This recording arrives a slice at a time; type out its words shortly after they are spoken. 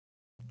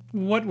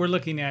What we're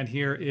looking at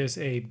here is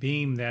a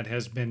beam that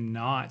has been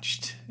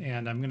notched,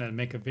 and I'm going to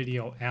make a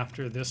video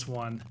after this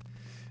one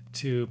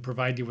to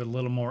provide you with a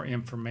little more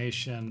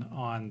information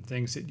on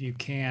things that you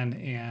can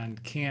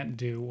and can't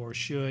do, or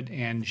should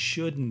and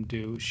shouldn't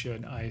do,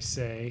 should I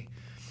say,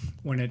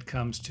 when it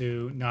comes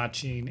to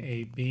notching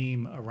a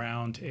beam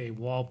around a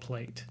wall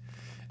plate.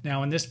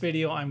 Now in this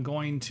video I'm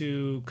going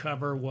to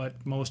cover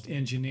what most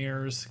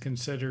engineers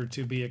consider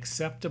to be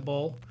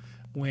acceptable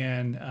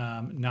when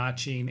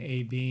notching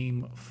a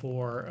beam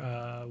for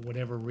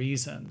whatever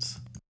reasons.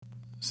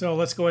 So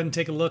let's go ahead and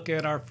take a look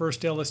at our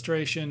first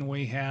illustration.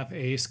 We have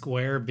a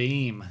square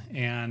beam,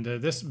 and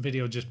this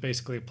video just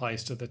basically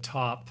applies to the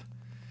top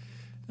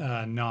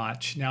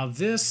notch. Now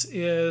this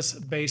is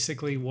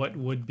basically what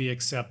would be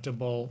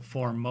acceptable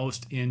for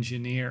most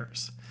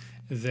engineers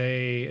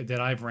that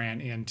I've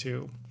ran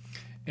into,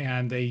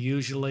 and they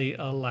usually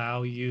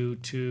allow you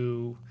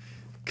to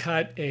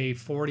cut a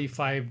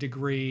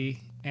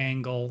 45-degree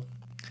angle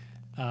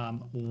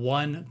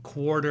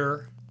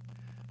 1/4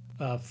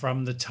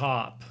 from the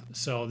top,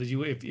 so that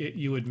if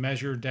you would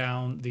measure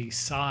down the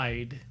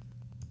side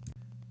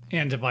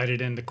and divide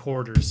it into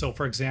quarters. So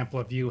for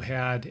example, if you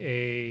had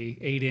a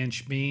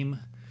 8-inch beam,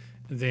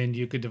 then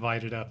you could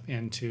divide it up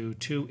into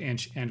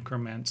 2-inch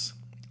increments.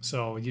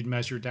 So you'd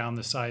measure down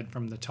the side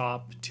from the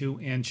top 2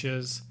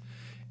 inches,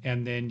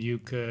 and then you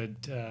could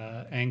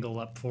angle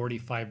up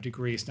 45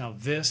 degrees. Now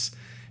this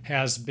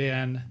has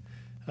been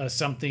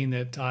something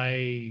that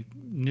I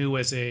knew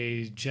as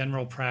a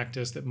general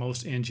practice that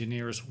most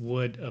engineers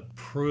would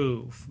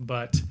approve,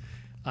 but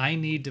I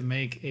need to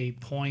make a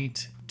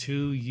point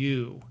to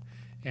you,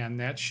 and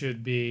that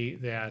should be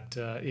that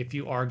if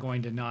you are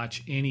going to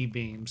notch any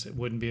beams, it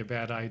wouldn't be a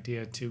bad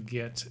idea to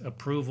get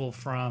approval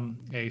from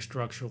a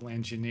structural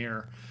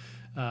engineer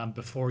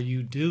before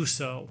you do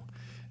so,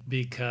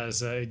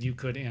 because you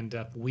could end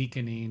up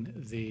weakening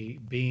the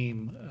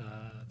beam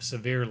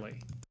severely.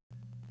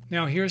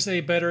 Now here's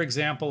a better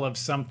example of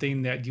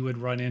something that you would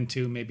run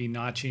into, maybe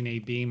notching a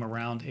beam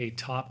around a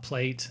top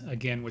plate,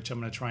 again, which I'm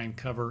going to try and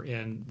cover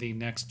in the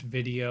next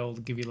video. I'll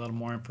give you a little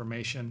more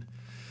information.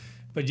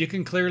 But you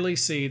can clearly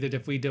see that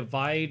if we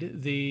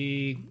divide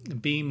the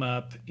beam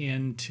up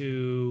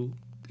into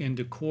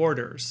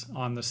quarters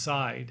on the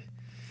side,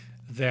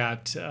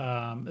 that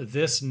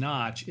this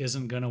notch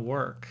isn't going to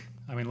work.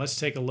 I mean, let's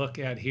take a look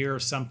at here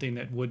something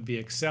that would be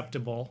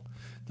acceptable.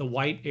 The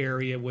white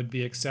area would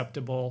be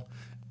acceptable,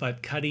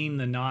 but cutting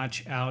the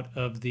notch out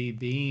of the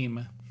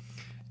beam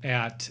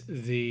at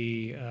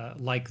the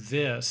like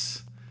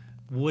this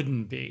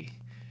wouldn't be.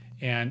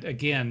 And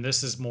again,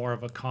 this is more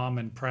of a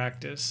common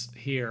practice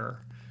here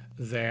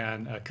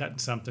than cutting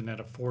something at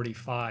a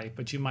 45,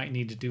 but you might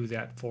need to do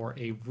that for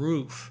a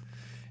roof.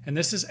 And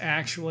this is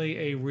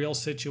actually a real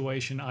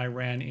situation I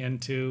ran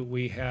into.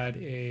 We had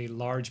a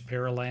large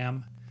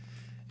paralam,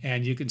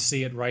 and you can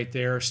see it right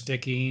there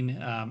sticking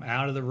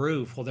out of the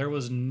roof. Well, there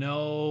was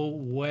no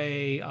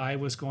way I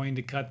was going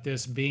to cut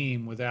this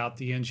beam without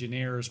the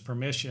engineer's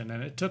permission,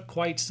 and it took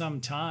quite some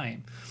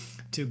time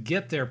to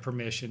get their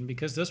permission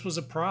because this was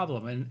a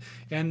problem,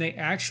 and they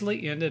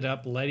actually ended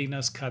up letting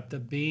us cut the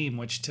beam,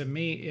 which to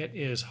me it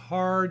is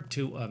hard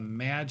to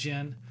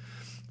imagine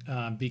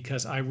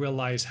because I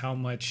realize how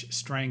much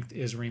strength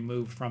is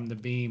removed from the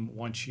beam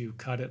once you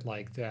cut it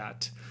like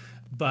that.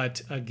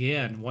 But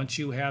again, once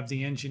you have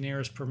the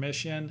engineer's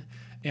permission,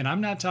 and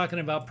I'm not talking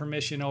about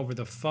permission over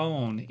the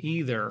phone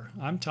either,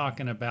 I'm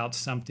talking about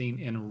something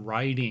in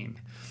writing.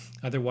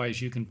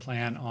 Otherwise, you can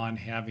plan on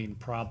having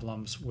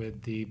problems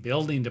with the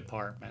building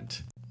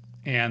department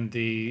and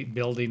the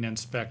building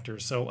inspector.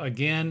 So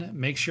again,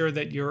 make sure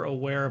that you're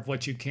aware of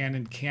what you can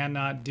and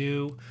cannot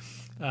do.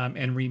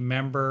 And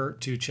remember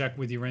to check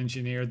with your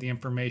engineer. The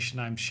information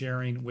I'm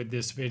sharing with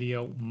this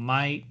video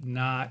might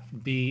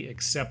not be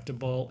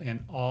acceptable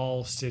in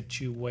all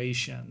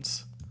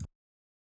situations.